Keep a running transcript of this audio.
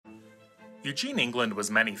Eugene England was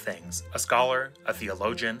many things: a scholar, a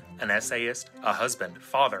theologian, an essayist, a husband,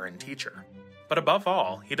 father, and teacher. But above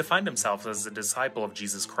all, he defined himself as a disciple of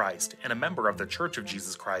Jesus Christ and a member of the Church of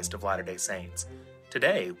Jesus Christ of Latter-day Saints.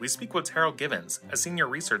 Today, we speak with Terrell Givens, a senior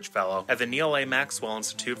research fellow at the Neal A. Maxwell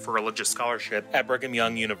Institute for Religious Scholarship at Brigham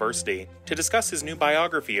Young University, to discuss his new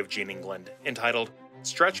biography of Eugene England, entitled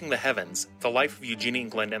Stretching the Heavens: The Life of Eugene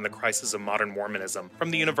England and the Crisis of Modern Mormonism, from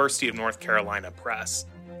the University of North Carolina Press.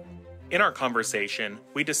 In our conversation,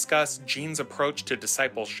 we discuss Gene's approach to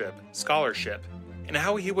discipleship, scholarship, and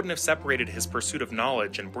how he wouldn't have separated his pursuit of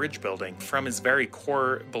knowledge and bridge building from his very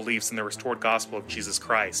core beliefs in the restored gospel of Jesus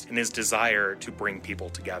Christ and his desire to bring people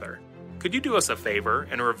together. Could you do us a favor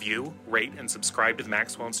and review, rate, and subscribe to the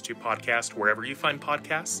Maxwell Institute podcast wherever you find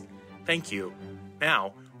podcasts? Thank you.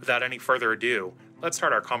 Now, without any further ado, let's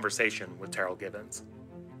start our conversation with Terrell Givens.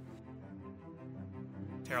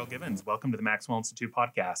 Terrell Givens, welcome to the Maxwell Institute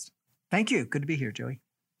podcast. Thank you. Good to be here, Joey.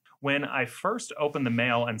 When I first opened the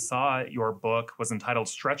mail and saw your book was entitled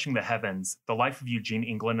Stretching the Heavens: The Life of Eugene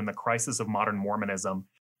England and the Crisis of Modern Mormonism,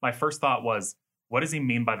 my first thought was, what does he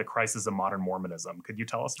mean by the crisis of modern Mormonism? Could you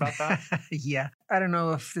tell us about that? Yeah. I don't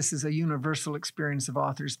know if this is a universal experience of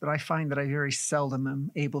authors, but I find that I very seldom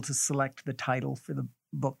am able to select the title for the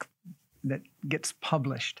book that gets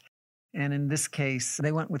published. And in this case,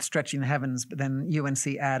 they went with Stretching the Heavens, but then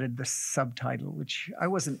UNC added the subtitle, which I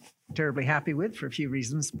wasn't terribly happy with for a few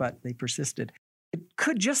reasons, but they persisted. It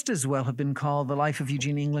could just as well have been called The Life of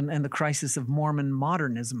Eugene England and the Crisis of Mormon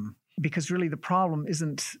Modernism, because really the problem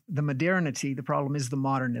isn't the modernity, the problem is the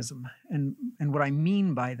modernism. And what I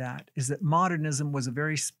mean by that is that modernism was a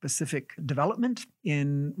very specific development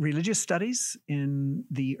in religious studies in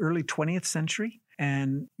the early 20th century.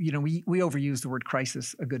 And, you know, we overuse the word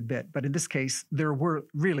crisis a good bit, but in this case, there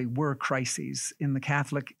were crises in the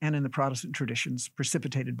Catholic and in the Protestant traditions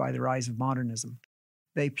precipitated by the rise of modernism.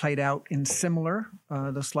 They played out in similar,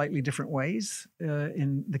 though slightly different ways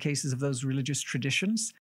in the cases of those religious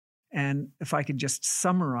traditions. And if I could just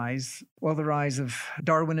summarize, well, the rise of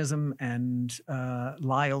Darwinism and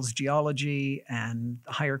Lyell's geology and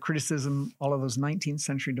higher criticism, all of those 19th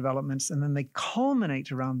century developments, and then they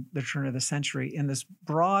culminate around the turn of the century in this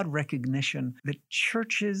broad recognition that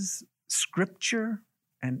churches, scripture,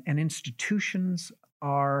 and institutions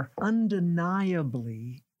are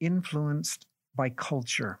undeniably influenced by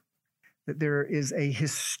culture. That there is a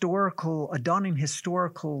dawning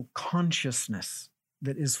historical consciousness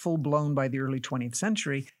that is full-blown by the early 20th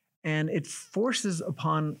century, and it forces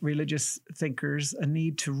upon religious thinkers a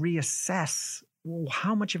need to reassess, well,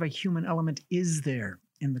 how much of a human element is there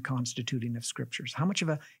in the constituting of scriptures? How much of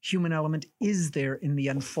a human element is there in the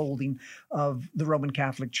unfolding of the Roman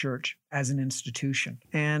Catholic Church as an institution?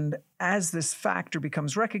 And as this factor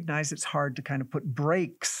becomes recognized, it's hard to kind of put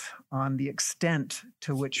brakes on the extent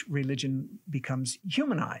to which religion becomes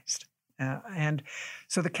humanized. And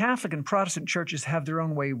so the Catholic and Protestant churches have their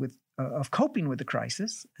own way of coping with the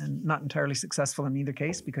crisis, and not entirely successful in either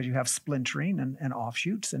case because you have splintering and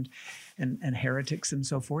offshoots and heretics and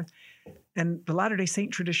so forth. And the Latter-day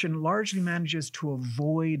Saint tradition largely manages to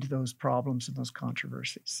avoid those problems and those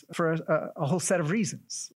controversies for a whole set of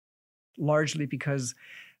reasons, largely because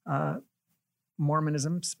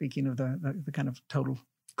Mormonism, speaking of the kind of total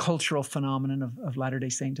cultural phenomenon of Latter-day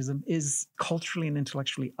Saintism, is culturally and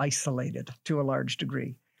intellectually isolated to a large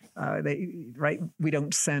degree. We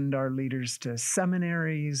don't send our leaders to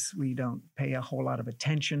seminaries. We don't pay a whole lot of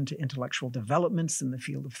attention to intellectual developments in the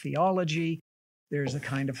field of theology. There's a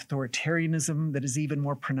kind of authoritarianism that is even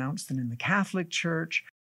more pronounced than in the Catholic Church.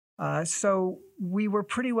 So we were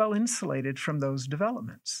pretty well insulated from those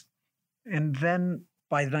developments. And then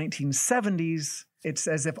by the 1970s, it's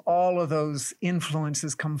as if all of those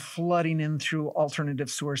influences come flooding in through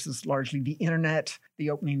alternative sources, largely the internet,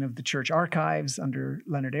 the opening of the church archives under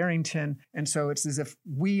Leonard Arrington. And so it's as if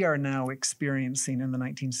we are now experiencing in the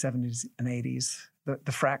 1970s and 80s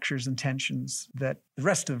the fractures and tensions that the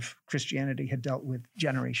rest of Christianity had dealt with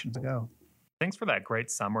generations ago. Thanks for that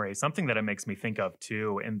great summary. Something that it makes me think of,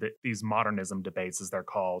 too, in these modernism debates, as they're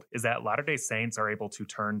called, is that Latter-day Saints are able to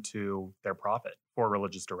turn to their prophet for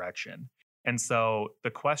religious direction. And so the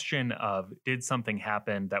question of, did something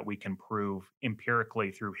happen that we can prove empirically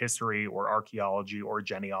through history or archaeology or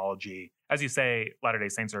genealogy? As you say, Latter-day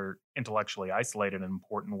Saints are intellectually isolated in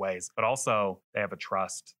important ways, but also they have a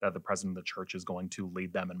trust that the president of the church is going to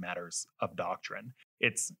lead them in matters of doctrine.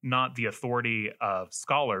 It's not the authority of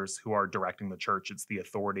scholars who are directing the church. It's the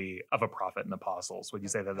authority of a prophet and apostles. Would you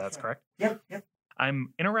say that that's correct? Yep.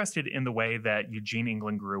 I'm interested in the way that Eugene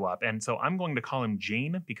England grew up. And so I'm going to call him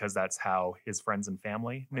Gene because that's how his friends and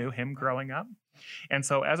family knew him growing up. And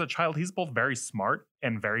so as a child, he's both very smart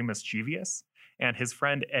and very mischievous. And his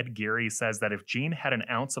friend Ed Geary says that if Gene had an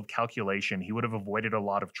ounce of calculation, he would have avoided a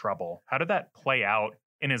lot of trouble. How did that play out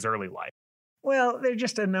in his early life? Well, there are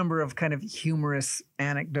just a number of kind of humorous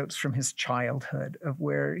anecdotes from his childhood of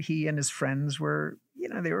where he and his friends were,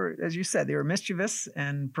 they were, as you said, they were mischievous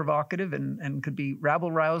and provocative and could be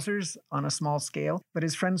rabble-rousers on a small scale. But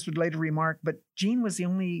his friends would later remark, but Gene was the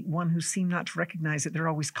only one who seemed not to recognize that there are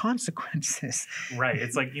always consequences. Right.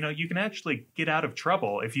 It's like, you can actually get out of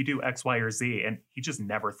trouble if you do X, Y, or Z. And he just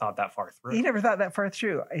never thought that far through. He never thought that far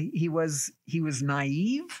through. He was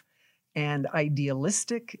naive and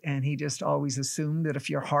idealistic, and he just always assumed that if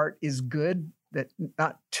your heart is good, that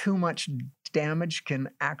not too much damage can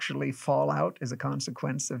actually fall out as a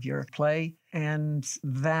consequence of your play. And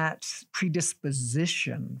that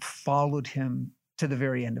predisposition followed him to the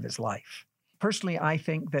very end of his life. Personally, I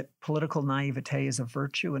think that political naivete is a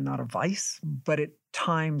virtue and not a vice, but at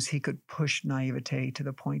times he could push naivete to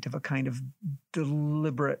the point of a kind of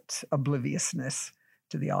deliberate obliviousness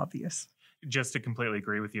to the obvious. Just to completely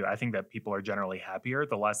agree with you, I think that people are generally happier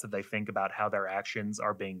the less that they think about how their actions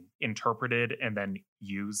are being interpreted and then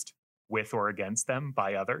used with or against them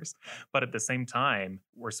by others. But at the same time,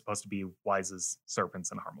 we're supposed to be wise as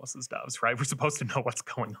serpents and harmless as doves, right? We're supposed to know what's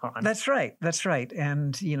going on. That's right. That's right.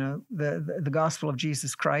 And, the gospel of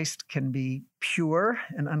Jesus Christ can be pure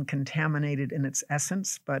and uncontaminated in its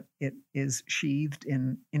essence, but it is sheathed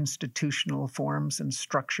in institutional forms and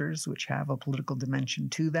structures which have a political dimension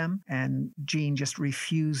to them. And Gene just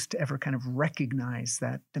refused to ever kind of recognize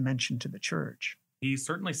that dimension to the church. He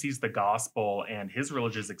certainly sees the gospel and his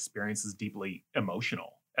religious experience as deeply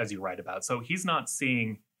emotional, as you write about. So he's not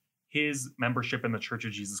seeing his membership in the Church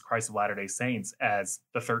of Jesus Christ of Latter-day Saints as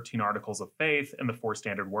the 13 Articles of Faith and the 4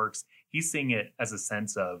 Standard Works. He's seeing it as a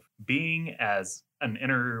sense of being, as an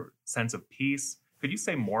inner sense of peace. Could you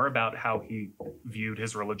say more about how he viewed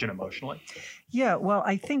his religion emotionally? Yeah, well,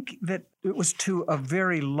 I think that it was to a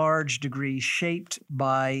very large degree shaped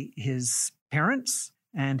by his parents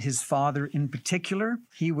and his father in particular.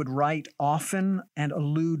 He would write often and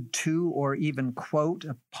allude to or even quote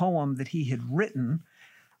a poem that he had written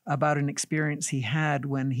about an experience he had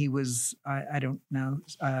when he was, I don't know,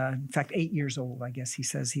 in fact, 8 years old, I guess he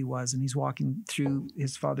says he was, and he's walking through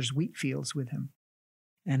his father's wheat fields with him.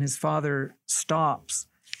 And his father stops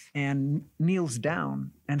and kneels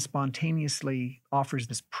down and spontaneously offers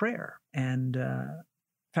this prayer. And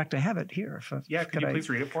in fact, I have it here. Could you please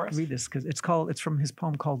read it for us? Read this, because it's from his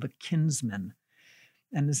poem called The Kinsman.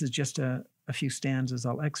 And this is just a few stanzas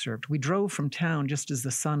I'll excerpt. We drove from town just as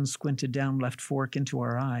the sun squinted down Left Fork into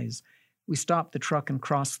our eyes. We stopped the truck and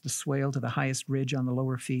crossed the swale to the highest ridge on the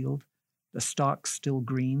lower field. The stalks still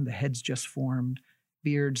green, the heads just formed,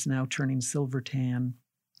 beards now turning silver tan,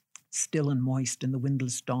 still and moist in the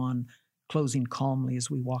windless dawn, closing calmly as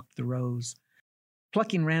we walked the rows.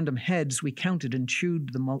 Plucking random heads, we counted and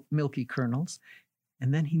chewed the milky kernels,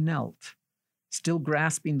 and then he knelt. Still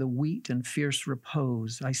grasping the wheat in fierce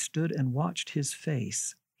repose, I stood and watched his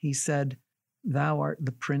face. He said, "Thou art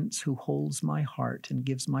the prince who holds my heart and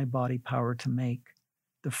gives my body power to make.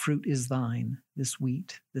 The fruit is thine, this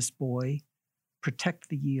wheat, this boy. Protect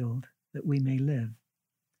the yield, that we may live."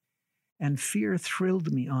 And fear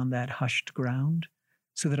thrilled me on that hushed ground,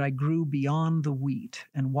 so that I grew beyond the wheat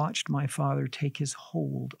and watched my father take his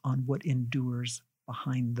hold on what endures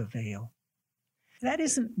behind the veil. That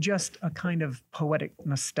isn't just a kind of poetic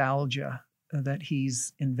nostalgia that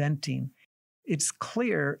he's inventing. It's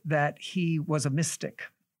clear that he was a mystic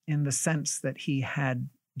in the sense that he had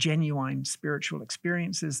genuine spiritual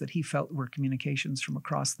experiences that he felt were communications from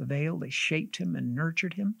across the veil. They shaped him and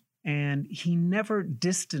nurtured him. And he never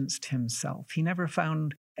distanced himself. He never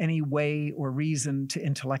found any way or reason to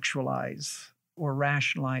intellectualize or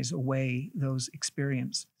rationalize away those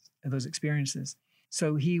experiences.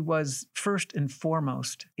 So he was first and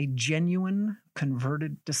foremost a genuine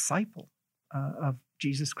converted disciple of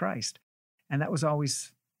Jesus Christ. And that was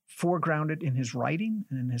always foregrounded in his writing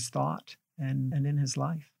and in his thought and in his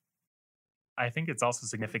life. I think it's also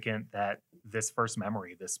significant that this first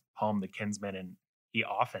memory, this poem, The Kinsman, and he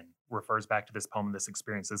often refers back to this poem and this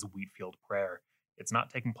experience as Wheatfield prayer. It's not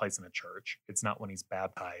taking place in a church. It's not when he's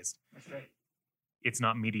baptized. That's right. It's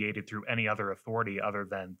not mediated through any other authority other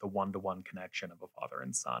than the one-to-one connection of a father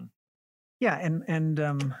and son. Yeah,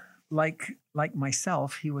 and like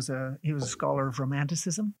myself, he was a scholar of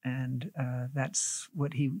Romanticism, and that's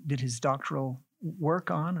what he did his doctoral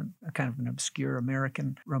work on, a kind of an obscure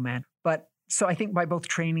American romantic. But So I think by both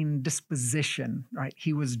training and disposition, right,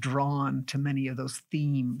 he was drawn to many of those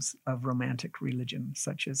themes of romantic religion,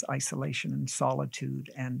 such as isolation and solitude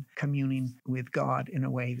and communing with God in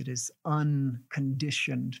a way that is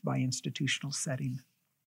unconditioned by institutional setting.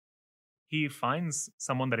 He finds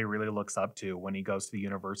someone that he really looks up to when he goes to the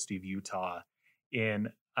University of Utah in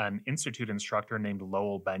an institute instructor named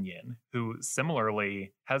Lowell Benyon, who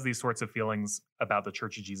similarly has these sorts of feelings about the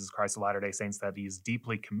Church of Jesus Christ of Latter-day Saints, that he's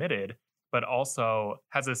deeply committed, but also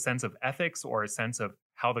has a sense of ethics or a sense of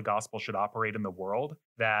how the gospel should operate in the world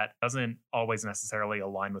that doesn't always necessarily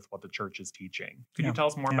align with what the church is teaching. Could you tell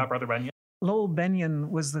us more about Brother Benyon? Lowell Benyon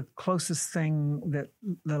was the closest thing that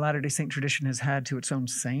the Latter-day Saint tradition has had to its own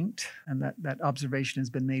saint, and that observation has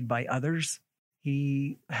been made by others.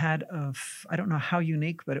 He had I don't know how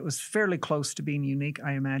unique, but it was fairly close to being unique,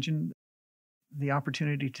 I imagine, the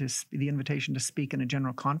opportunity the invitation to speak in a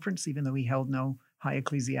general conference, even though he held no high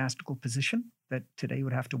ecclesiastical position that today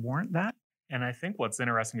would have to warrant that. And I think what's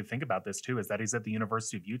interesting to think about this too is that he's at the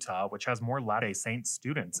University of Utah, which has more Latter-day Saint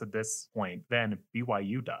students at this point than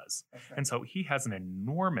BYU does. Right. And so he has an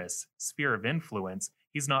enormous sphere of influence.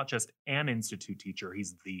 He's not just an institute teacher,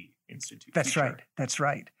 he's the institute teacher. That's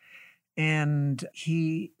right. And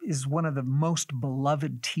he is one of the most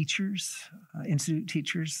beloved teachers, institute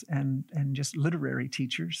teachers, and just literary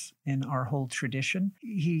teachers in our whole tradition.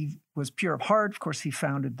 He was pure of heart. Of course, he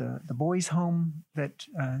founded the boys' home that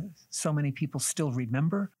so many people still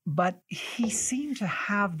remember. But he seemed to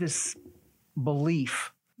have this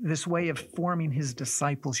belief, this way of forming his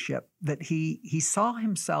discipleship, that he saw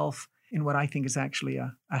himself in what I think is actually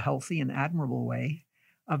a healthy and admirable way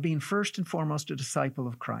of being first and foremost a disciple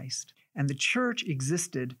of Christ. And the church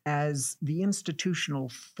existed as the institutional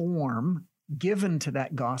form given to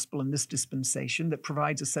that gospel in this dispensation that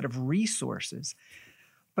provides a set of resources.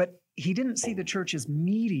 But he didn't see the church as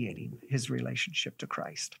mediating his relationship to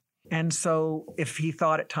Christ. And so if he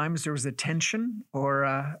thought at times there was a tension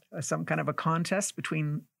or some kind of a contest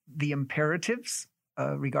between the imperatives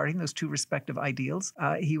regarding those two respective ideals,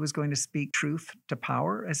 he was going to speak truth to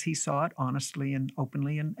power as he saw it, honestly and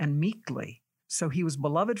openly and meekly. So he was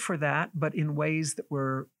beloved for that, but in ways that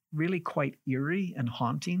were really quite eerie and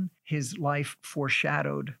haunting. His life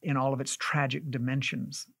foreshadowed in all of its tragic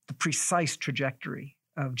dimensions the precise trajectory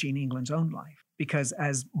of Jean England's own life. Because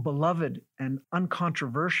as beloved and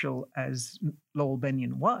uncontroversial as Lowell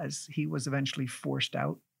Benyon was, he was eventually forced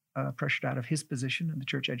out, pressured out of his position in the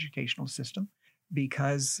church educational system,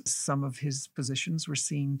 because some of his positions were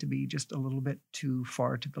seen to be just a little bit too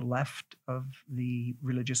far to the left of the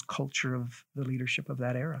religious culture of the leadership of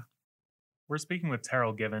that era. We're speaking with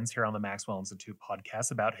Terrell Givens here on the Maxwell Institute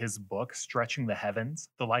podcast about his book, Stretching the Heavens,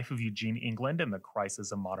 The Life of Eugene England and the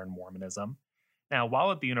Crisis of Modern Mormonism. Now,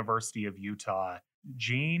 while at the University of Utah,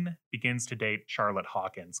 Gene begins to date Charlotte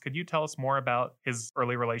Hawkins. Could you tell us more about his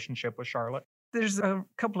early relationship with Charlotte? There's a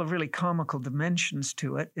couple of really comical dimensions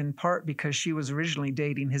to it, in part because she was originally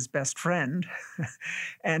dating his best friend,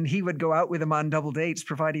 and he would go out with him on double dates,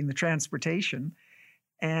 providing the transportation.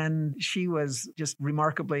 And she was just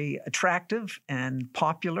remarkably attractive and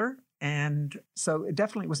popular. And so it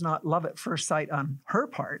definitely was not love at first sight on her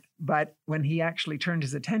part. But when he actually turned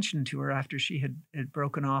his attention to her after she had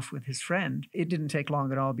broken off with his friend, it didn't take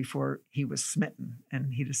long at all before he was smitten.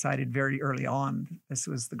 And he decided very early on this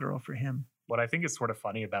was the girl for him. What I think is sort of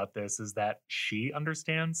funny about this is that she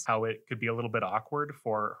understands how it could be a little bit awkward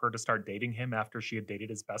for her to start dating him after she had dated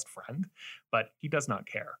his best friend, but he does not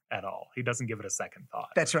care at all. He doesn't give it a second thought.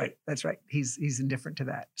 That's right. That's right. He's indifferent to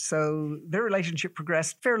that. So their relationship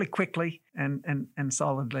progressed fairly quickly and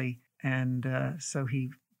solidly. And so he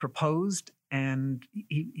proposed, and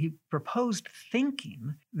he proposed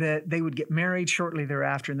thinking that they would get married shortly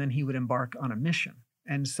thereafter, and then he would embark on a mission.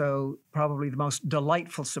 And so probably the most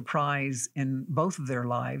delightful surprise in both of their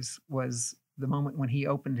lives was the moment when he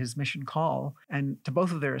opened his mission call. And to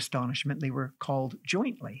both of their astonishment, they were called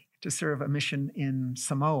jointly to serve a mission in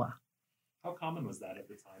Samoa. How common was that at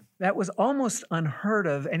the time? That was almost unheard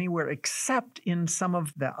of anywhere except in some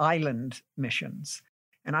of the island missions.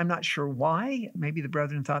 And I'm not sure why. Maybe the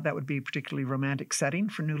brethren thought that would be a particularly romantic setting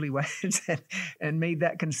for newlyweds and made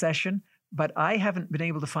that concession. But I haven't been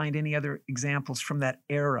able to find any other examples from that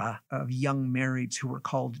era of young marrieds who were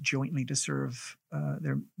called jointly to serve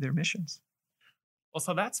their missions. Well,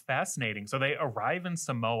 so that's fascinating. So they arrive in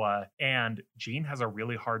Samoa, and Gene has a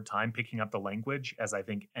really hard time picking up the language, as I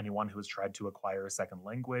think anyone who has tried to acquire a second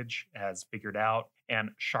language has figured out.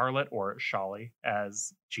 And Charlotte, or Shali,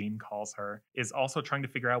 as Gene calls her, is also trying to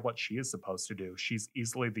figure out what she is supposed to do. She's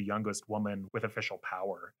easily the youngest woman with official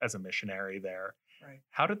power as a missionary there. Right.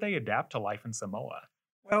 How did they adapt to life in Samoa?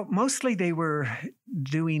 Well, mostly they were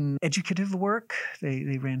doing educative work.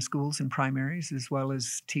 They ran schools and primaries, as well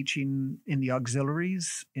as teaching in the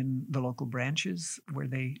auxiliaries in the local branches where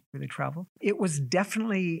they traveled. It was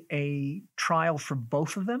definitely a trial for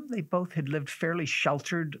both of them. They both had lived fairly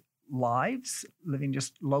sheltered lives, living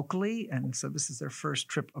just locally. And so this is their first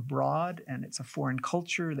trip abroad, and it's a foreign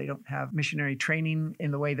culture. They don't have missionary training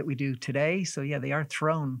in the way that we do today. So yeah, they are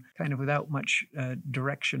thrown kind of without much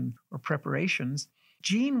direction or preparations.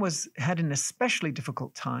 Jean had an especially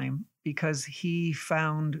difficult time because he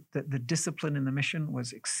found that the discipline in the mission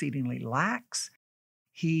was exceedingly lax.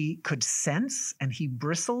 He could sense and he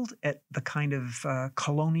bristled at the kind of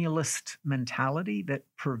colonialist mentality that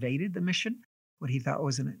pervaded the mission, what he thought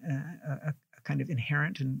was a kind of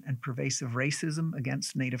inherent and pervasive racism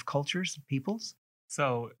against native cultures and peoples.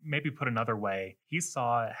 So maybe put another way, he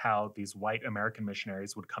saw how these white American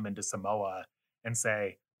missionaries would come into Samoa and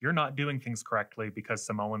say, you're not doing things correctly because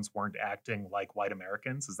Samoans weren't acting like white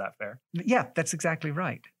Americans. Is that fair? Yeah, that's exactly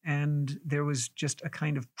right. And there was just a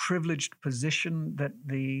kind of privileged position that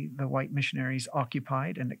the white missionaries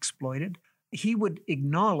occupied and exploited. He would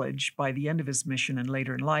acknowledge by the end of his mission and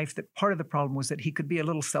later in life that part of the problem was that he could be a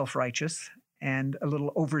little self-righteous and a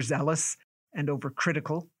little overzealous and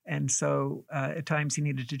overcritical. And so at times he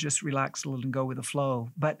needed to just relax a little and go with the flow.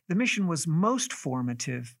 But the mission was most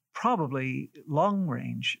formative, probably long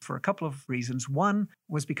range, for a couple of reasons. One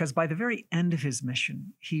was because by the very end of his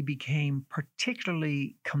mission, he became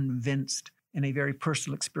particularly convinced in a very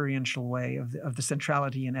personal, experiential way of the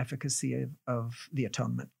centrality and efficacy of the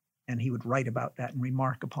atonement. And he would write about that and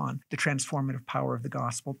remark upon the transformative power of the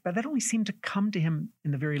gospel. But that only seemed to come to him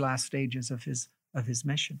in the very last stages of his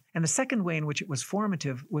mission. And the second way in which it was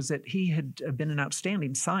formative was that he had been an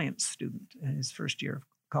outstanding science student in his first year of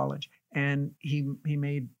college. And he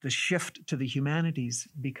made the shift to the humanities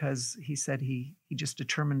because he said he just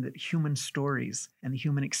determined that human stories and the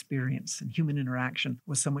human experience and human interaction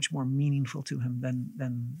was so much more meaningful to him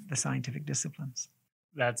than the scientific disciplines.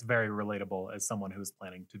 That's very relatable as someone who's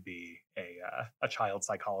planning to be a child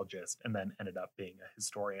psychologist and then ended up being a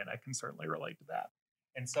historian. I can certainly relate to that.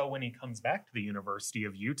 And so when he comes back to the University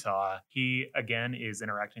of Utah, he again is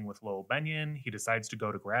interacting with Lowell Bennion. He decides to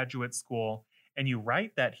go to graduate school. And you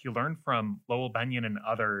write that he learned from Lowell Bennion and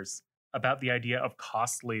others about the idea of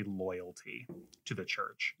costly loyalty to the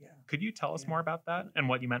church. Yeah. Could you tell us more about that and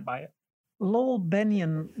what you meant by it? Lowell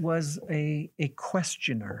Bennion was a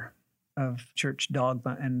questioner of church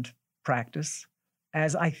dogma and practice,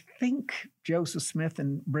 as I think Joseph Smith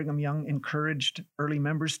and Brigham Young encouraged early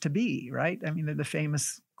members to be, right? I mean, they're the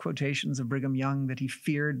famous quotations of Brigham Young that he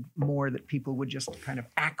feared more that people would just kind of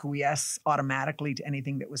acquiesce automatically to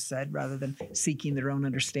anything that was said rather than seeking their own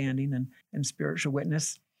understanding and spiritual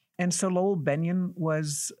witness. And so Lowell Bennion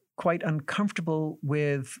was quite uncomfortable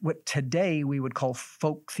with what today we would call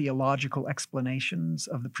folk theological explanations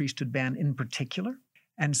of the priesthood ban in particular.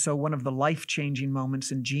 And so one of the life-changing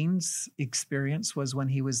moments in Jean's experience was when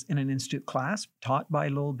he was in an institute class taught by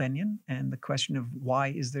Lowell Bennion, and the question of why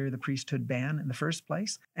is there the priesthood ban in the first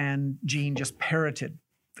place? And Jean just parroted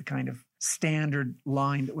the kind of standard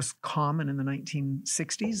line that was common in the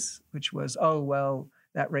 1960s, which was, oh, well,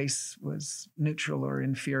 that race was neutral or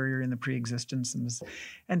inferior in the pre-existence.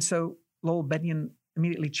 And so Lowell Bennion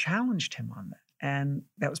immediately challenged him on that. And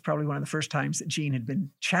that was probably one of the first times that Jean had been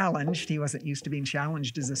challenged. He wasn't used to being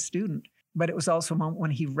challenged as a student. But it was also a moment when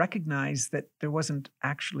he recognized that there wasn't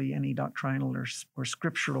actually any doctrinal or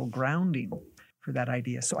scriptural grounding for that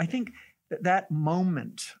idea. So I think that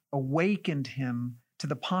moment awakened him to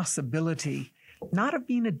the possibility, not of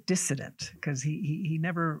being a dissident, because he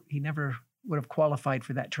never would have qualified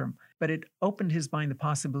for that term, but it opened his mind the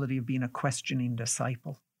possibility of being a questioning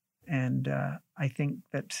disciple. And I think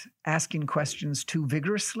that asking questions too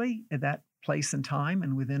vigorously at that place and time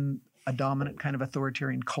and within a dominant kind of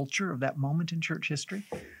authoritarian culture of that moment in church history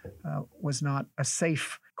was not a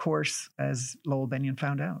safe course, as Lowell Bennion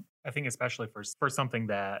found out. I think especially for something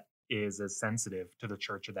that is as sensitive to the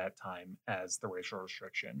church at that time as the racial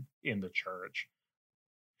restriction in the church.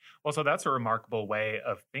 Well, so that's a remarkable way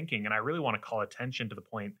of thinking. And I really want to call attention to the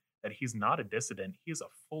point that he's not a dissident. He's a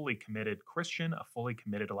fully committed Christian, a fully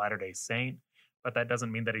committed Latter-day Saint, but that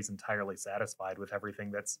doesn't mean that he's entirely satisfied with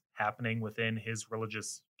everything that's happening within his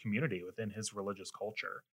religious community, within his religious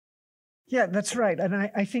culture. Yeah, that's right. And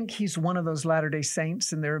I think he's one of those Latter-day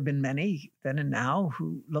Saints, and there have been many then and now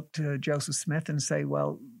who look to Joseph Smith and say,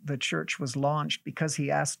 well, the church was launched because he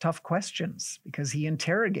asked tough questions, because he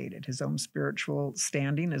interrogated his own spiritual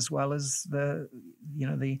standing as well as the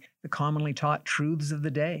commonly taught truths of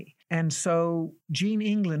the day. And so Gene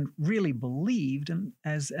England really believed, and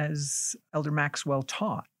as Elder Maxwell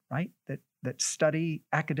taught, right, that study,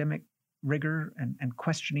 academic rigor, and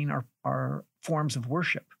questioning are forms of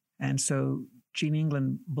worship. And so Gene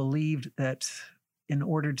England believed that in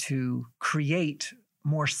order to create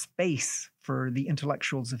more space for the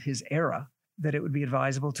intellectuals of his era, that it would be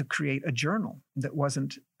advisable to create a journal that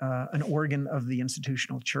wasn't an organ of the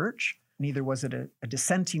institutional church. Neither was it a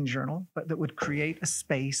dissenting journal, but that would create a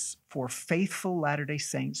space for faithful Latter-day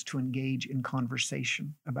Saints to engage in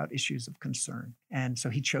conversation about issues of concern. And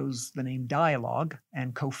so he chose the name Dialogue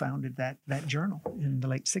and co-founded that journal in the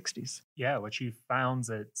late 60s. Yeah, which he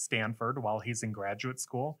founds at Stanford while he's in graduate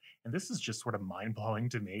school. And this is just sort of mind-blowing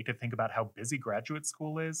to me to think about how busy graduate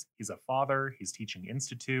school is. He's a father, he's teaching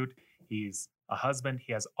institute, he's a husband,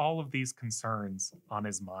 he has all of these concerns on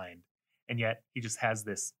his mind. And yet he just has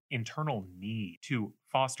this internal need to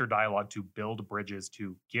foster dialogue, to build bridges,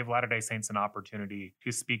 to give Latter-day Saints an opportunity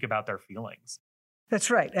to speak about their feelings. That's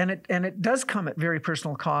right. And it does come at very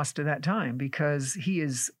personal cost at that time, because he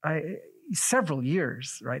is several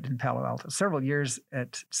years, right, in Palo Alto, several years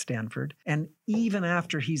at Stanford. And even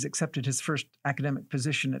after he's accepted his first academic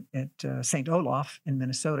position at St. Olaf in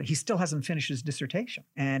Minnesota, he still hasn't finished his dissertation.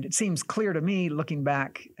 And it seems clear to me, looking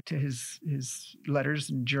back to his letters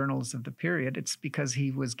and journals of the period, it's because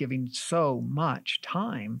he was giving so much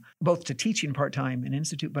time, both to teaching part-time in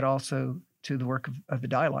Institute, but also to the work of the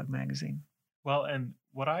Dialogue magazine. Well, and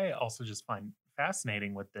what I also just find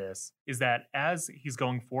fascinating with this is that as he's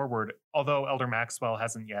going forward, although Elder Maxwell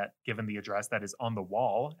hasn't yet given the address that is on the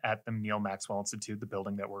wall at the Neal Maxwell Institute, the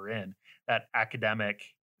building that we're in, that academic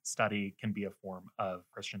study can be a form of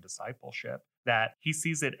Christian discipleship, that he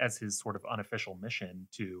sees it as his sort of unofficial mission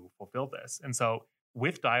to fulfill this. And so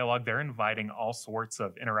with Dialogue, they're inviting all sorts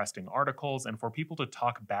of interesting articles and for people to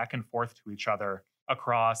talk back and forth to each other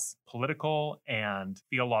across political and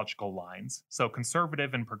theological lines. So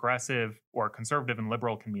conservative and progressive, or conservative and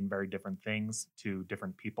liberal, can mean very different things to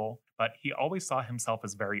different people. But he always saw himself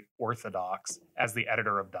as very orthodox as the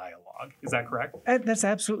editor of Dialogue. Is that correct? That's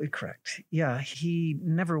absolutely correct. Yeah, he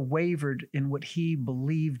never wavered in what he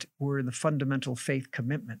believed were the fundamental faith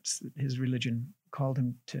commitments that his religion called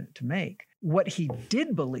him to make. What he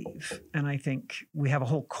did believe, and I think we have a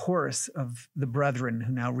whole chorus of the brethren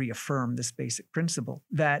who now reaffirm this basic principle,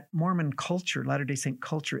 that Mormon culture, Latter-day Saint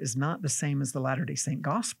culture, is not the same as the Latter-day Saint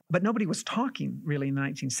gospel. But nobody was talking really in the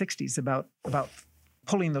 1960s about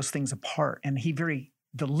pulling those things apart. And he very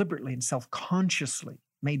deliberately and self-consciously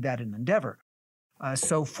made that an endeavor.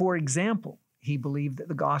 So, for example, he believed that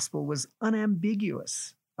the gospel was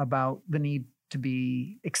unambiguous about the need to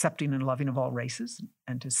be accepting and loving of all races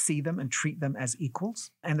and to see them and treat them as equals.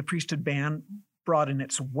 And the priesthood ban brought in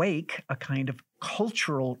its wake a kind of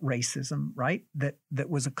cultural racism, right? That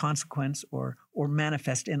was a consequence or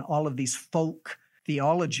manifest in all of these folk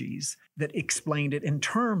theologies that explained it in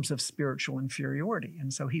terms of spiritual inferiority.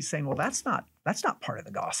 And so he's saying, well, that's not part of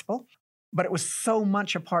the gospel. But it was so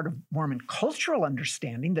much a part of Mormon cultural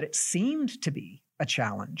understanding that it seemed to be a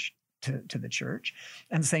challenge to the church.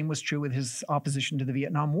 And the same was true with his opposition to the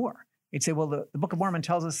Vietnam War. He'd say, well, the Book of Mormon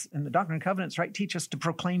tells us, and the Doctrine and Covenants, right, teach us to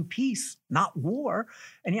proclaim peace, not war,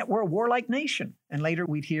 and yet we're a warlike nation. And later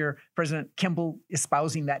we'd hear President Kimball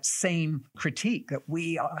espousing that same critique, that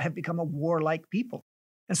we have become a warlike people.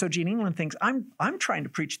 And so Gene England thinks, I'm trying to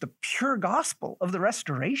preach the pure gospel of the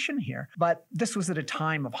restoration here. But this was at a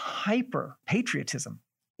time of hyper-patriotism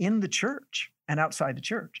in the church and outside the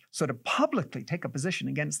church. So to publicly take a position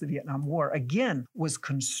against the Vietnam War, again, was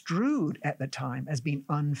construed at the time as being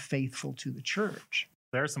unfaithful to the church.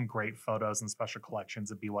 There are some great photos and special collections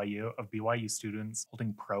at BYU of BYU students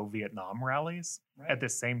holding pro-Vietnam rallies at the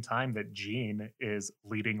same time that Gene is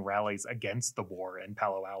leading rallies against the war in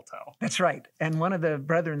Palo Alto. That's right. And one of the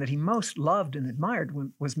brethren that he most loved and admired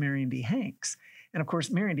was Marion D. Hanks. And of course,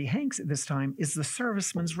 Marion D. Hanks at this time is the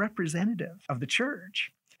serviceman's representative of the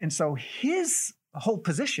church. And so his whole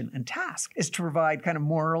position and task is to provide kind of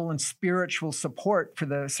moral and spiritual support for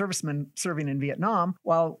the servicemen serving in Vietnam,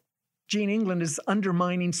 while Gene England is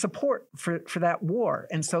undermining support for that war.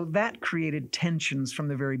 And so that created tensions from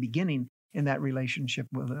the very beginning in that relationship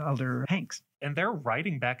with Elder Hanks. And they're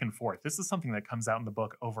writing back and forth. This is something that comes out in the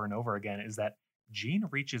book over and over again, is that Gene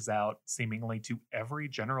reaches out seemingly to every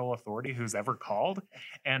general authority who's ever called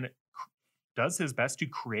and does his best to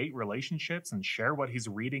create relationships and share what he's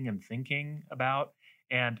reading and thinking about.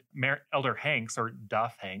 And Elder Hanks, or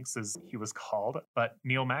Duff Hanks, as he was called, but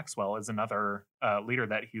Neil Maxwell is another leader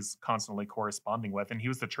that he's constantly corresponding with, and he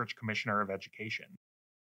was the church commissioner of education.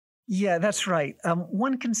 Yeah, that's right.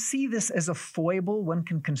 One can see this as a foible. One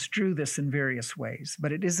can construe this in various ways,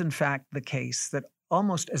 but it is in fact the case that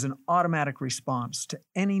almost as an automatic response to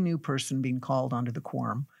any new person being called onto the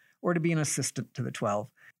quorum or to be an assistant to the 12,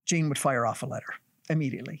 Gene would fire off a letter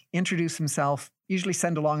immediately, introduce himself, usually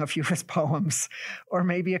send along a few of his poems or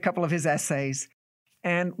maybe a couple of his essays.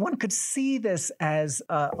 And one could see this as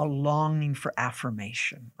a longing for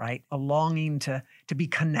affirmation, right? A longing to be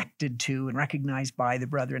connected to and recognized by the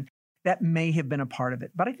brethren. That may have been a part of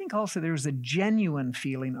it. But I think also there was a genuine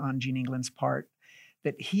feeling on Gene England's part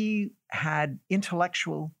that he had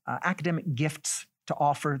intellectual, academic gifts to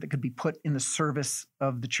offer that could be put in the service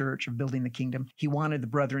of the church, of building the kingdom. He wanted the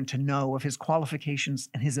brethren to know of his qualifications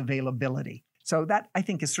and his availability. So that, I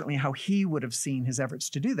think, is certainly how he would have seen his efforts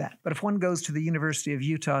to do that. But if one goes to the University of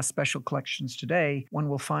Utah special collections today, one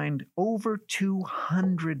will find over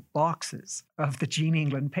 200 boxes of the Gene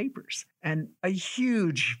England papers. And a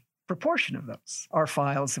huge proportion of those are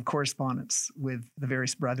files of correspondence with the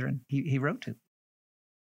various brethren he wrote to.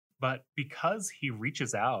 But because he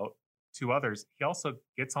reaches out to others, he also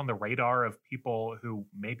gets on the radar of people who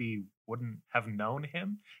maybe wouldn't have known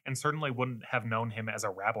him and certainly wouldn't have known him as a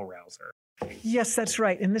rabble-rouser. Yes, that's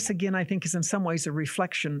right. And this, again, I think is in some ways a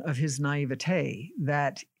reflection of his naivete,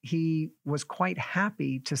 that he was quite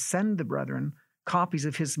happy to send the brethren copies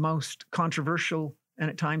of his most controversial and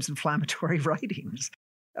at times inflammatory writings.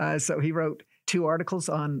 So he wrote 2 articles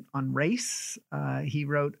on race. He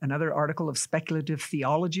wrote another article of speculative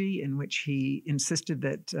theology in which he insisted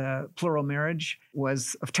that plural marriage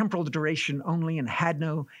was of temporal duration only and had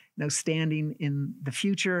no standing in the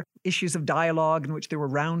future. Issues of dialogue in which there were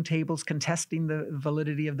round tables contesting the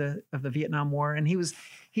validity of the Vietnam War. And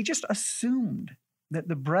he just assumed that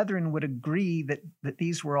the brethren would agree that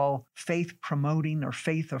these were all faith-promoting or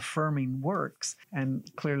faith-affirming works. And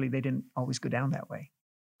clearly they didn't always go down that way.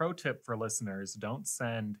 Pro tip for listeners, don't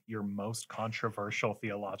send your most controversial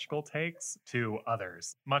theological takes to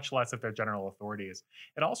others, much less if they're general authorities.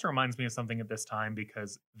 It also reminds me of something at this time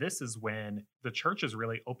because this is when the church is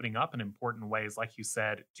really opening up in important ways, like you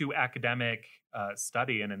said, to academic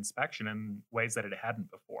study and inspection in ways that it hadn't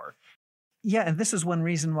before. Yeah, and this is one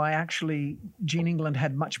reason why actually Gene England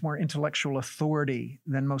had much more intellectual authority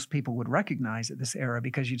than most people would recognize at this era,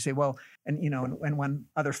 because you'd say, well, and one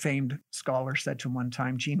other famed scholar said to him one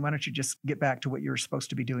time, Gene, why don't you just get back to what you're supposed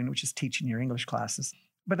to be doing, which is teaching your English classes.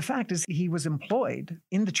 But the fact is he was employed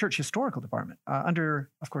in the church historical department under,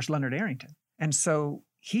 of course, Leonard Arrington. And so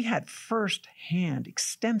he had firsthand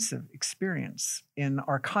extensive experience in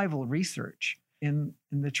archival research in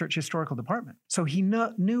the church historical department. So he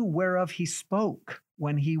knew whereof he spoke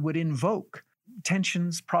when he would invoke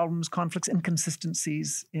tensions, problems, conflicts,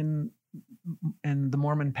 inconsistencies in the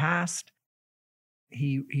Mormon past.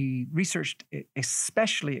 He researched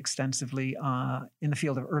especially extensively in the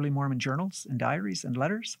field of early Mormon journals and diaries and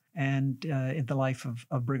letters, and in the life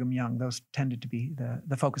of Brigham Young. Those tended to be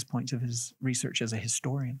the focus points of his research as a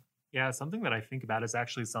historian. Yeah, something that I think about is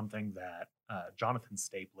actually something that Jonathan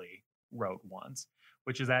Stapley wrote once,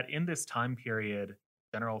 which is that in this time period,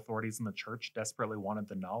 general authorities in the church desperately wanted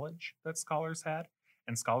the knowledge that scholars had,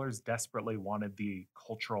 and scholars desperately wanted the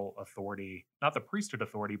cultural authority, not the priesthood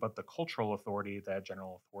authority, but the cultural authority that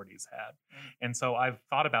general authorities had. And so I've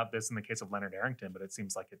thought about this in the case of Leonard Arrington, but it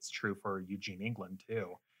seems like it's true for Eugene England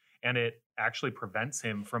too. And it actually prevents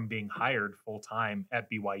him from being hired full-time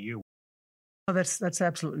at BYU. Oh, that's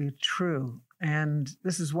absolutely true. And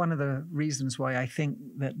this is one of the reasons why I think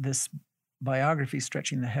that this biography,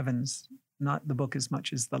 Stretching the Heavens, not the book as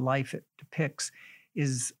much as the life it depicts,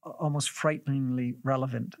 is almost frighteningly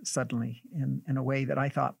relevant suddenly in a way that I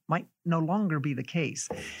thought might no longer be the case.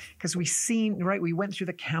 Because we went through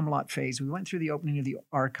the Camelot phase, we went through the opening of the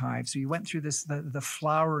archives, we went through the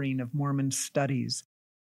flowering of Mormon studies.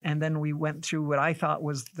 And then we went through what I thought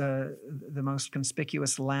was the most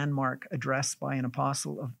conspicuous landmark address by an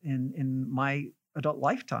apostle in my adult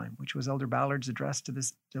lifetime, which was Elder Ballard's address to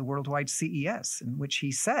the worldwide CES, in which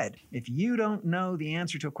he said, if you don't know the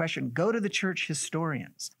answer to a question, go to the church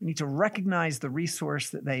historians. You need to recognize the resource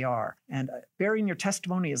that they are. And bearing your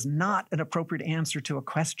testimony is not an appropriate answer to a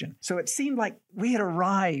question. So it seemed like we had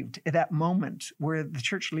arrived at that moment where the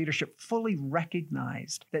church leadership fully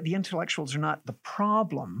recognized that the intellectuals are not the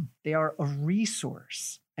problem, they are a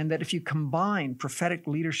resource And that if you combine prophetic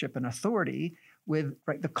leadership and authority with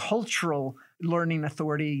the cultural learning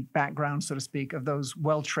authority background, so to speak, of those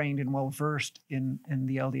well-trained and well-versed in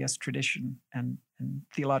the LDS tradition and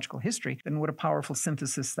theological history, then what a powerful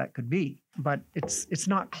synthesis that could be. But it's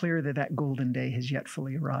not clear that golden day has yet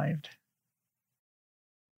fully arrived.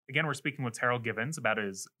 Again, we're speaking with Terryl Givens about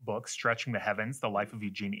his book, Stretching the Heavens, The Life of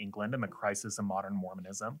Eugene England and the Crisis in Modern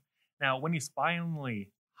Mormonism. Now, when he's finally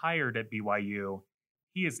hired at BYU,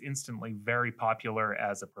 he is instantly very popular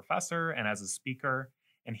as a professor and as a speaker,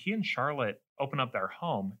 and he and Charlotte open up their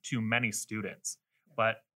home to many students.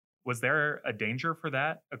 But was there a danger for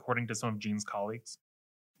that, according to some of Gene's colleagues?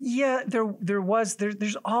 Yeah,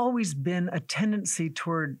 there's always been a tendency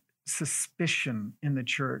toward suspicion in the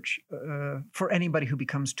church for anybody who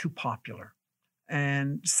becomes too popular.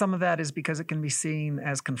 And some of that is because it can be seen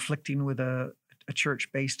as conflicting with a church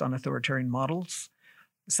based on authoritarian models.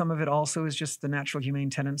 Some of it also is just the natural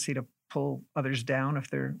humane tendency to pull others down if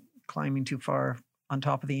they're climbing too far on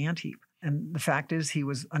top of the ant-heap. And the fact is, he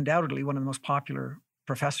was undoubtedly one of the most popular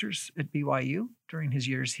professors at BYU during his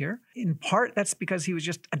years here. In part, that's because he was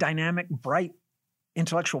just a dynamic, bright,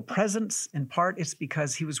 intellectual presence. In part, it's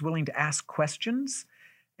because he was willing to ask questions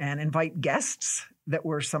and invite guests that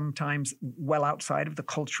were sometimes well outside of the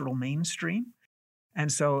cultural mainstream. And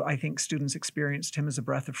so I think students experienced him as a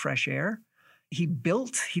breath of fresh air. He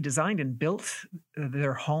designed and built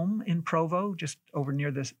their home in Provo, just over near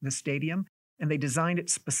the stadium, and they designed it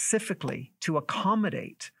specifically to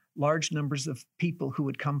accommodate large numbers of people who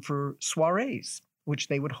would come for soirees, which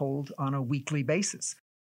they would hold on a weekly basis.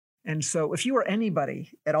 And so if you were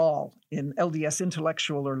anybody at all in LDS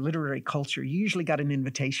intellectual or literary culture, you usually got an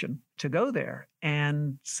invitation to go there.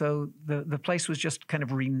 And so the place was just kind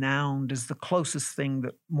of renowned as the closest thing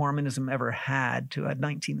that Mormonism ever had to a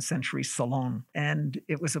 19th century salon. And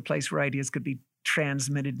it was a place where ideas could be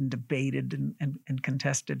transmitted and debated and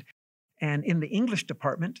contested. And in the English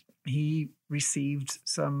department, he received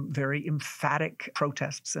some very emphatic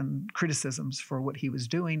protests and criticisms for what he was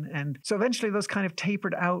doing. And so eventually those kind of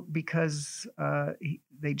tapered out because I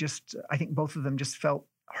think both of them just felt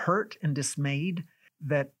hurt and dismayed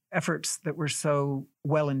that efforts that were so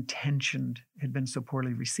well-intentioned had been so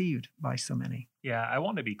poorly received by so many. Yeah, I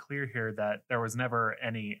want to be clear here that there was never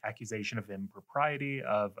any accusation of impropriety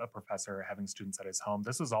of a professor having students at his home.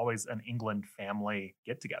 This was always an England family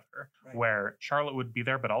get-together where Charlotte would be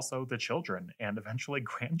there, but also the children and eventually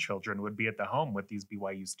grandchildren would be at the home with these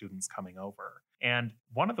BYU students coming over. And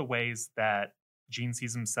one of the ways that Gene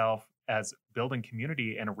sees himself as building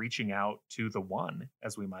community and reaching out to the one,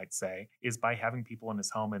 as we might say, is by having people in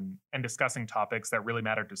his home and discussing topics that really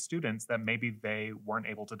matter to students that maybe they weren't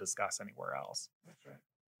able to discuss anywhere else. That's right.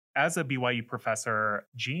 As a BYU professor,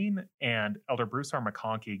 Gene and Elder Bruce R.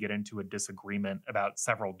 McConkie get into a disagreement about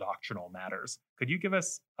several doctrinal matters. Could you give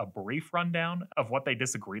us a brief rundown of what they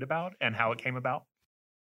disagreed about and how it came about?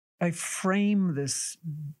 I frame this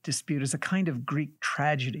dispute as a kind of Greek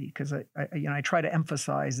tragedy because I try to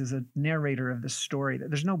emphasize as a narrator of the story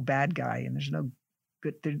that there's no bad guy and there's no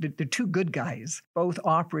good. They're two good guys, both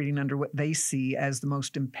operating under what they see as the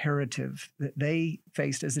most imperative that they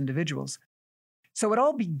faced as individuals. So it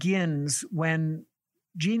all begins when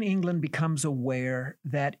Gene England becomes aware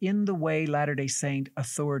that in the way Latter-day Saint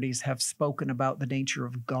authorities have spoken about the nature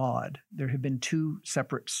of God, there have been two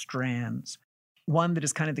separate strands. One that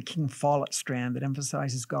is kind of the King Follett strand that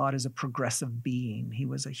emphasizes God as a progressive being. He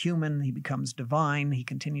was a human, he becomes divine, he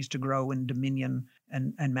continues to grow in dominion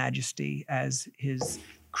and majesty as his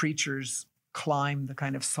creatures climb the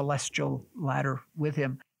kind of celestial ladder with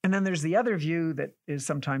him. And then there's the other view that is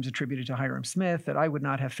sometimes attributed to Hiram Smith, that I would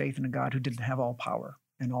not have faith in a God who didn't have all power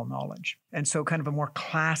and all knowledge. And so kind of a more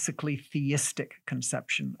classically theistic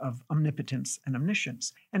conception of omnipotence and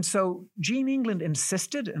omniscience. And so Gene England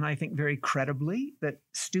insisted, and I think very credibly, that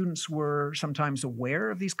students were sometimes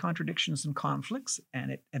aware of these contradictions and conflicts,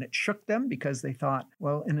 and it shook them because they thought,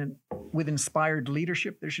 well, with inspired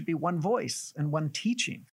leadership, there should be one voice and one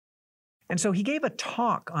teaching. And so he gave a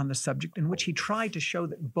talk on the subject in which he tried to show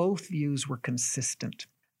that both views were consistent.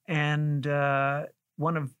 And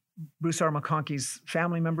one of Bruce R. McConkie's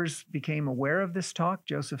family members became aware of this talk,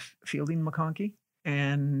 Joseph Fielding McConkie,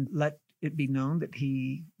 and let it be known that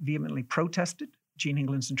he vehemently protested Gene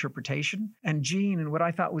England's interpretation. And Gene, in what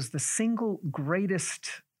I thought was the single greatest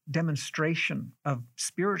demonstration of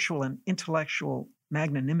spiritual and intellectual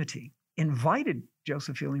magnanimity, invited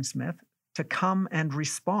Joseph Fielding Smith to come and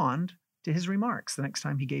respond to his remarks the next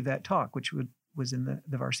time he gave that talk, which was in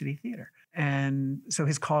the Varsity Theater. And so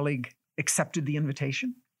his colleague accepted the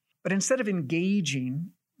invitation. But instead of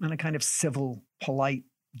engaging in a kind of civil, polite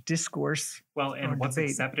discourse. Well, and what's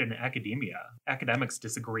debate. accepted in academia? Academics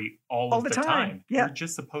disagree all All of the time. Yeah. You're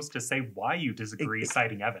just supposed to say why you disagree,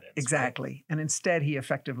 citing evidence. Exactly. Right? And instead, he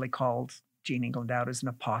effectively called Jean England out as an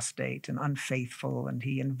apostate and unfaithful, and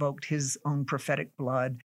he invoked his own prophetic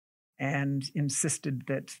blood and insisted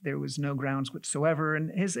that there was no grounds whatsoever. And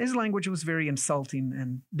his language was very insulting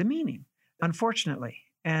and demeaning, unfortunately.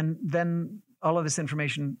 And then all of this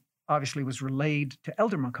information obviously was relayed to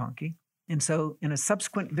Elder McConkie. And so in a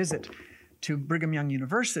subsequent visit to Brigham Young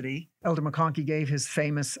University, Elder McConkie gave his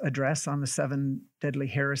famous address on the 7 deadly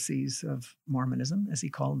heresies of Mormonism, as he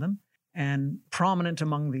called them. And prominent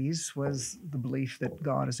among these was the belief that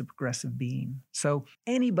God is a progressive being. So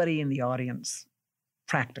anybody in the audience,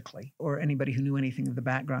 practically, or anybody who knew anything of the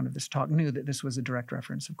background of this talk, knew that this was a direct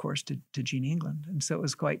reference, of course, to Jean England. And so it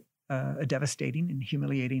was quite a devastating and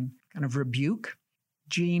humiliating kind of rebuke.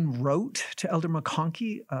 Jean wrote to Elder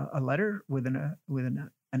McConkie a letter with an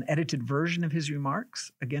edited version of his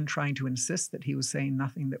remarks, again trying to insist that he was saying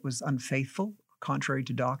nothing that was unfaithful, contrary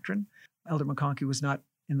to doctrine. Elder McConkie was not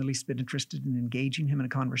in the least bit interested in engaging him in a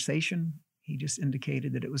conversation. He just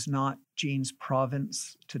indicated that it was not Jean's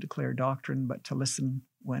province to declare doctrine, but to listen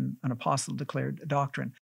when an apostle declared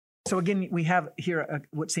doctrine. So again, we have here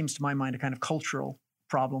what seems to my mind a kind of cultural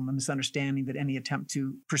problem, a misunderstanding that any attempt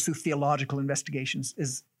to pursue theological investigations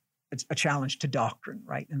is a challenge to doctrine,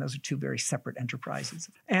 right? And those are two very separate enterprises.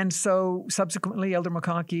 And so subsequently, Elder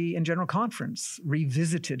McConkie in General Conference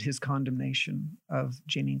revisited his condemnation of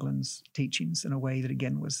Jean England's teachings in a way that,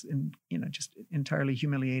 again, was just entirely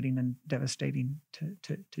humiliating and devastating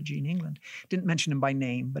to Jean England. Didn't mention him by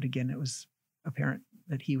name, but again, it was apparent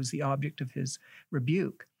that he was the object of his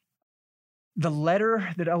rebuke. The letter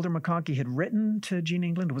that Elder McConkie had written to Jean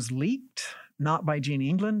England was leaked, not by Jean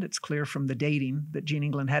England. It's clear from the dating that Jean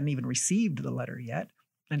England hadn't even received the letter yet.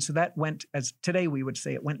 And so that went, as today we would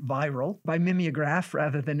say, it went viral by mimeograph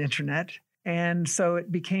rather than internet. And so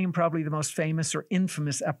it became probably the most famous or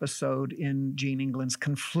infamous episode in Jean England's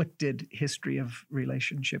conflicted history of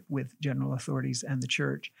relationship with general authorities and the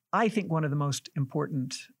church. I think one of the most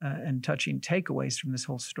important and touching takeaways from this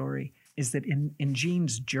whole story is that in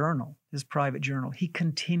Jean's journal, his private journal, he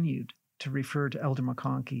continued to refer to Elder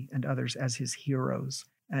McConkie and others as his heroes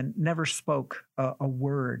and never spoke a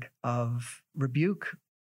word of rebuke.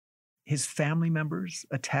 His family members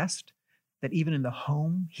attest that even in the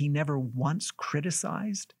home, he never once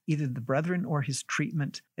criticized either the brethren or his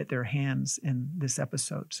treatment at their hands in this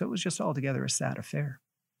episode. So it was just altogether a sad affair.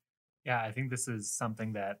 Yeah, I think this is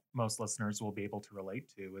something that most listeners will be able to relate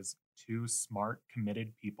to, is two smart,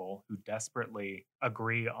 committed people who desperately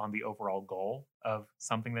agree on the overall goal of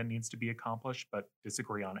something that needs to be accomplished, but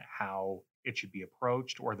disagree on how it should be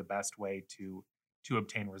approached or the best way to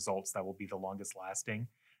obtain results that will be the longest lasting.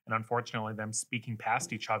 And unfortunately, them speaking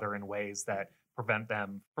past each other in ways that prevent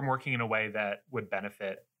them from working in a way that would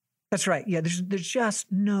benefit. That's right. Yeah, there's just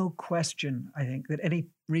no question, I think, that any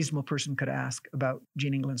reasonable person could ask about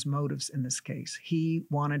Jean England's motives in this case. He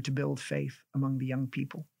wanted to build faith among the young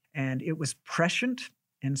people, and it was prescient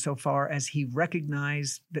insofar as he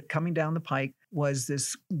recognized that coming down the pike was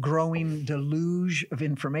this growing deluge of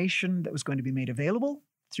information that was going to be made available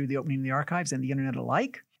through the opening of the archives and the internet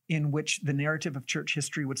alike, in which the narrative of church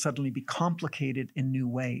history would suddenly be complicated in new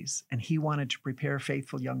ways. And he wanted to prepare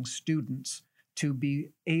faithful young students to be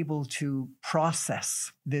able to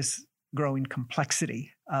process this growing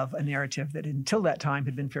complexity of a narrative that until that time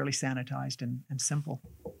had been fairly sanitized and simple.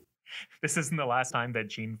 This isn't the last time that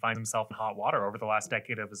Jean finds himself in hot water over the last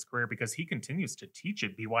decade of his career, because he continues to teach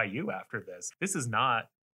at BYU after this. This is not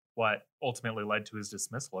what ultimately led to his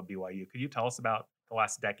dismissal at BYU. Could you tell us about the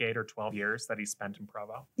last decade or 12 years that he spent in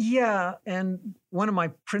Provo? Yeah, and one of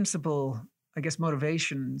my principal,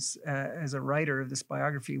 motivations as a writer of this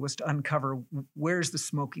biography was to uncover where's the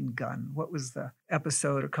smoking gun? What was the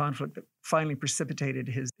episode or conflict that finally precipitated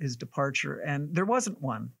his departure? And there wasn't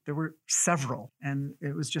one. There were several. And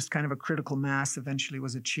it was just kind of a critical mass eventually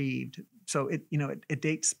was achieved. So it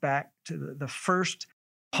dates back to the first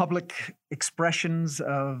public expressions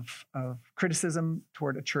of criticism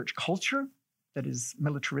toward a church culture that is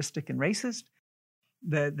militaristic and racist.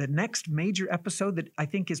 The next major episode that I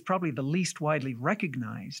think is probably the least widely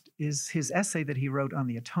recognized is his essay that he wrote on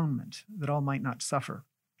the atonement, that all might not suffer.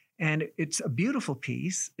 And it's a beautiful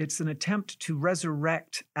piece. It's an attempt to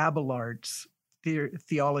resurrect Abelard's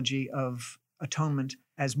theology of atonement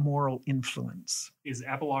as moral influence. Is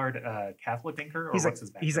Abelard a Catholic thinker, or He's what's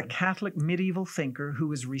his background? He's a Catholic medieval thinker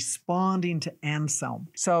who is responding to Anselm.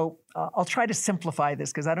 So I'll try to simplify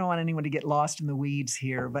this because I don't want anyone to get lost in the weeds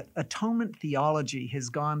here, but atonement theology has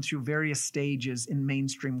gone through various stages in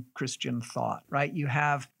mainstream Christian thought, right? You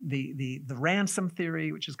have the ransom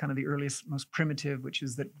theory, which is kind of the earliest, most primitive, which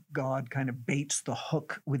is that God kind of baits the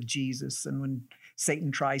hook with Jesus, and when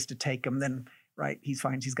Satan tries to take him, then right, he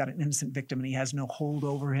finds he's got an innocent victim and he has no hold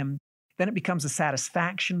over him. Then it becomes a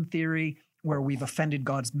satisfaction theory where we've offended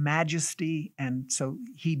God's majesty, and so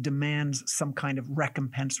he demands some kind of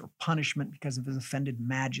recompense or punishment because of his offended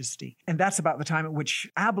majesty. And that's about the time at which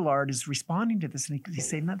Abelard is responding to this, and he's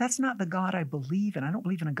saying, no, that's not the God I believe in. I don't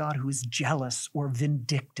believe in a God who is jealous or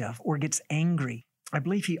vindictive or gets angry. I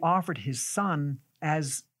believe he offered his son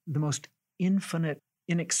as the most infinite,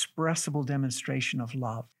 inexpressible demonstration of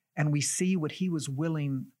love. And we see what he was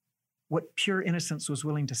willing, what pure innocence was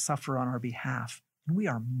willing to suffer on our behalf. And we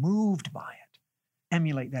are moved by it.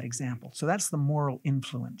 Emulate that example. So that's the moral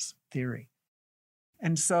influence theory.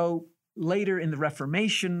 And so later in the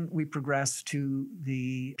Reformation, we progress to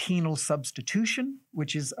the penal substitution,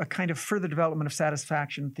 which is a kind of further development of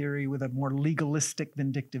satisfaction theory with a more legalistic,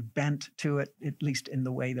 vindictive bent to it, at least in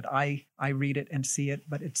the way that I read it and see it.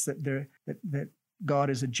 But it's that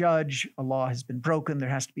God is a judge, a law has been broken, there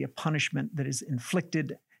has to be a punishment that is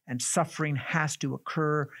inflicted, and suffering has to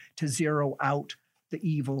occur to zero out the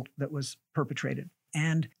evil that was perpetrated.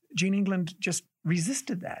 And Gene England just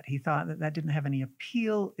resisted that. He thought that that didn't have any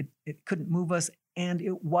appeal, it couldn't move us, and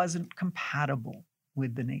it wasn't compatible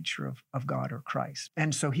with the nature of God or Christ.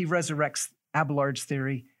 And so he resurrects Abelard's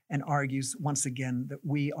theory and argues once again that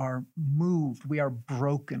we are moved, we are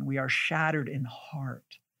broken, we are shattered in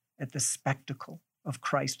heart at the spectacle of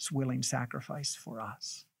Christ's willing sacrifice for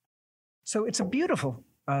us. So it's a beautiful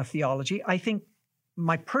theology. I think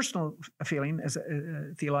my personal feeling as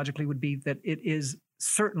theologically would be that it is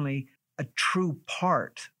certainly a true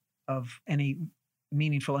part of any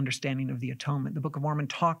meaningful understanding of the atonement. The Book of Mormon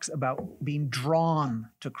talks about being drawn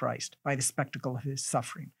to Christ by the spectacle of his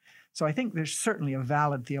suffering. So I think there's certainly a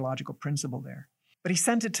valid theological principle there. But he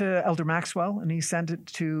sent it to Elder Maxwell, and he sent it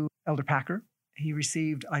to Elder Packer. He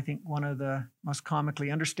received, I think, one of the most comically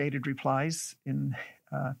understated replies in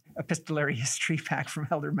epistolary history back from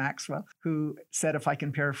Elder Maxwell, who said, if I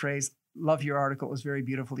can paraphrase, love your article, it was very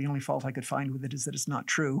beautiful. The only fault I could find with it is that it's not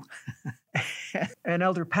true. And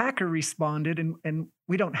Elder Packer responded, and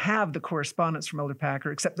we don't have the correspondence from Elder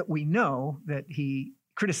Packer, except that we know that he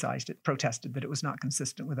criticized it, protested that it was not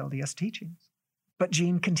consistent with LDS teachings. But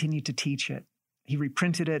Gene continued to teach it. He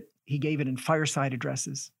reprinted it. He gave it in fireside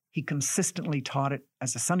addresses. He consistently taught it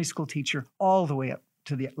as a Sunday school teacher all the way up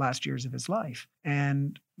to the last years of his life.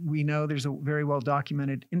 And we know there's a very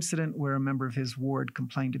well-documented incident where a member of his ward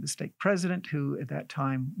complained to the stake president, who at that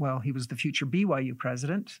time, well, he was the future BYU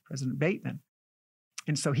president, President Bateman.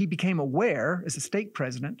 And so he became aware as a stake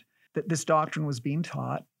president that this doctrine was being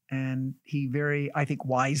taught. And he very, I think,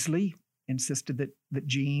 wisely insisted that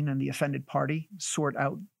Gene and the offended party sort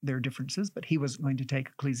out their differences, but he was going to take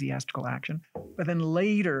ecclesiastical action. But then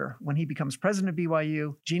later, when he becomes president of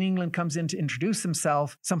BYU, Gene England comes in to introduce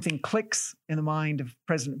himself. Something clicks in the mind of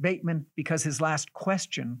President Bateman because his last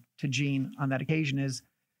question to Gene on that occasion is,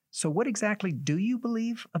 so what exactly do you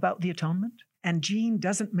believe about the atonement? And Gene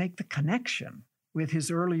doesn't make the connection with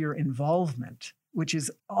his earlier involvement, which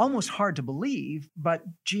is almost hard to believe, but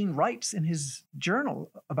Gene writes in his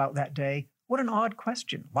journal about that day, what an odd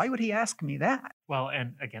question. Why would he ask me that? Well,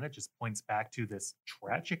 and again, it just points back to this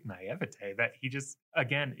tragic naivete that he just,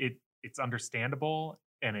 again, it's understandable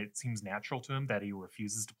and it seems natural to him that he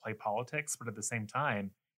refuses to play politics, but at the same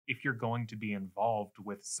time, if you're going to be involved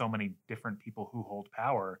with so many different people who hold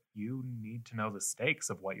power, you need to know the stakes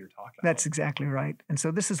of what you're talking about. That's exactly right. And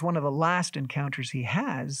so this is one of the last encounters he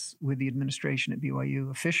has with the administration at BYU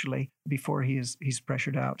officially before he's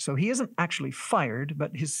pressured out. So he isn't actually fired,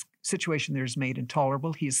 but his situation there is made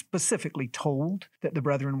intolerable. He is specifically told that the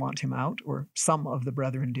brethren want him out, or some of the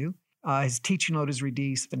brethren do. His teaching load is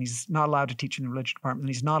reduced, and he's not allowed to teach in the religion department, and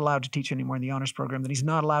he's not allowed to teach anymore in the honors program, then he's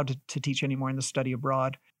not allowed to teach anymore in the study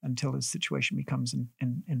abroad until his situation becomes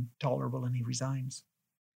intolerable and he resigns.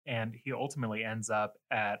 And he ultimately ends up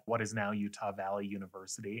at what is now Utah Valley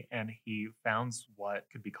University, and he founds what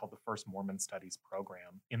could be called the first Mormon studies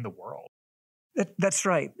program in the world. That's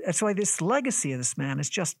right. That's why this legacy of this man is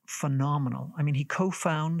just phenomenal. I mean, he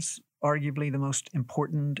co-founds arguably the most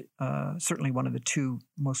important, certainly one of the two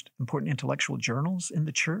most important intellectual journals in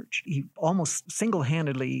the church. He almost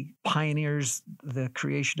single-handedly pioneers the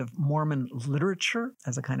creation of Mormon literature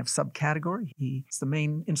as a kind of subcategory. He's the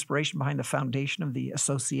main inspiration behind the foundation of the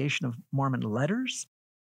Association of Mormon Letters.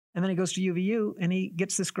 And then he goes to UVU and he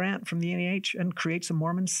gets this grant from the NEH and creates a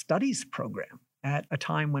Mormon studies program at a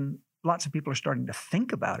time when lots of people are starting to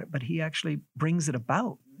think about it, but he actually brings it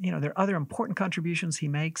about. There are other important contributions he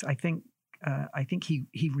makes. I think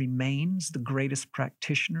he remains the greatest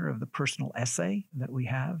practitioner of the personal essay that we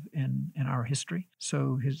have in our history.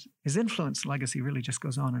 So his influence and legacy really just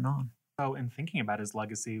goes on and on. So in thinking about his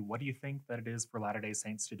legacy, what do you think that it is for Latter-day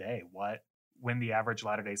Saints today? When the average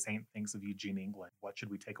Latter-day Saint thinks of Eugene England, what should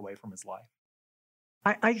we take away from his life?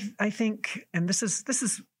 I think, and this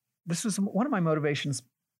was one of my motivations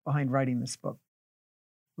behind writing this book.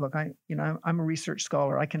 Look, I'm a research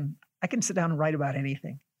scholar. I can sit down and write about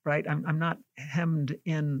anything, right? I'm not hemmed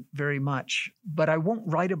in very much, but I won't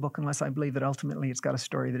write a book unless I believe that ultimately it's got a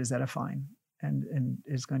story that is edifying and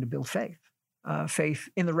is going to build faith. Faith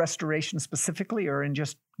in the restoration specifically, or in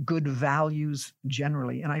just good values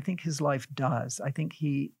generally. And I think his life does. I think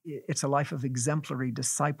it's a life of exemplary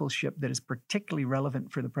discipleship that is particularly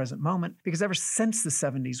relevant for the present moment, because ever since the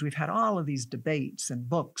 70s, we've had all of these debates and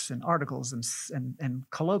books and articles and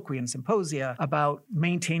colloquia and symposia about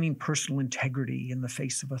maintaining personal integrity in the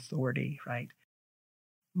face of authority, right?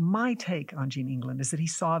 My take on Gene England is that he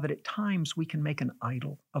saw that at times we can make an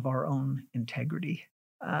idol of our own integrity.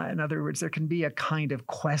 In other words, there can be a kind of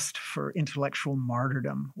quest for intellectual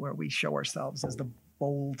martyrdom where we show ourselves as the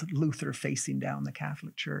bold Luther facing down the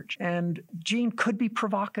Catholic Church. And Gene could be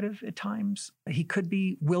provocative at times. He could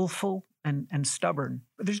be willful and stubborn.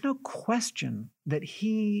 But there's no question that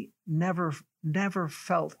he never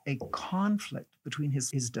felt a conflict between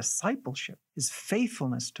his discipleship, his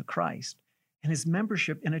faithfulness to Christ, and his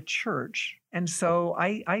membership in a church. And so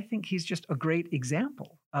I think he's just a great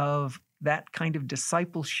example of that kind of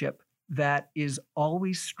discipleship that is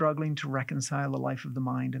always struggling to reconcile the life of the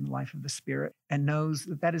mind and the life of the spirit, and knows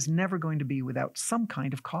that is never going to be without some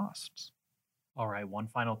kind of costs. All right, one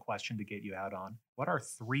final question to get you out on. What are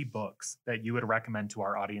 3 books that you would recommend to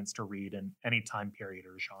our audience to read in any time period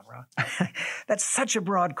or genre? That's such a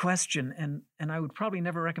broad question, and I would probably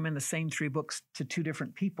never recommend the same 3 books to 2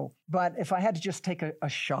 different people. But if I had to just take a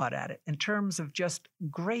shot at it, in terms of just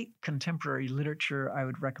great contemporary literature, I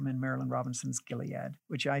would recommend Marilynne Robinson's Gilead,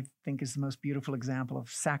 which I think is the most beautiful example of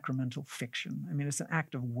sacramental fiction. I mean, it's an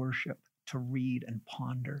act of worship to read and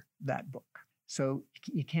ponder that book. So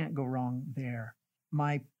you can't go wrong there.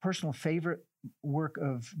 My personal favorite work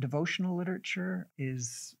of devotional literature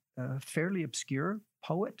is a fairly obscure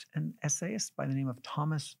poet and essayist by the name of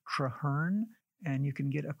Thomas Traherne, and you can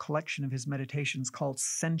get a collection of his meditations called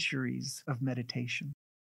Centuries of Meditation.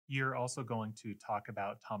 You're also going to talk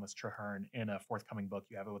about Thomas Traherne in a forthcoming book.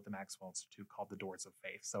 You have it with the Maxwell Institute called The Doors of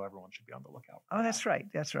Faith, so everyone should be on the lookout. Oh, that's right.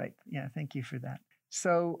 That's right. Yeah, thank you for that.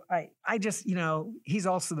 So I just, he's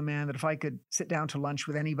also the man that if I could sit down to lunch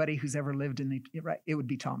with anybody who's ever lived it would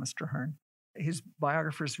be Thomas Traherne. His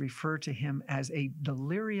biographers refer to him as a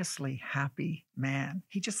deliriously happy man.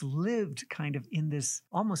 He just lived kind of in this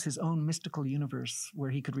almost his own mystical universe where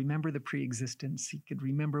he could remember the pre-existence. He could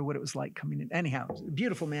remember what it was like coming in. Anyhow,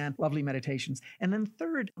 beautiful man, lovely meditations. And then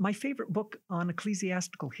third, my favorite book on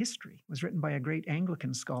ecclesiastical history was written by a great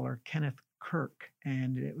Anglican scholar, Kenneth Kirk,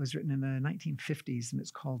 and it was written in the 1950s, and it's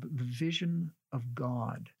called The Vision of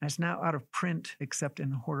God. And it's now out of print, except in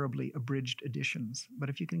horribly abridged editions. But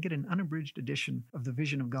if you can get an unabridged edition of The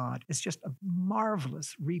Vision of God, it's just a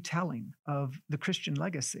marvelous retelling of the Christian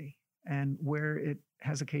legacy and where it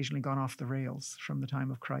has occasionally gone off the rails from the time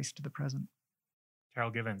of Christ to the present. Carol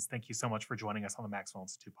Givens, thank you so much for joining us on the Maxwell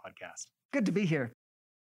Institute podcast. Good to be here.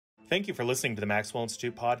 Thank you for listening to the Maxwell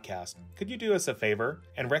Institute podcast. Could you do us a favor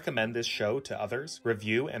and recommend this show to others?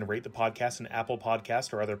 Review and rate the podcast in Apple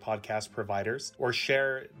Podcast or other podcast providers, or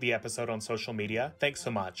share the episode on social media. Thanks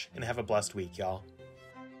so much, and have a blessed week, y'all.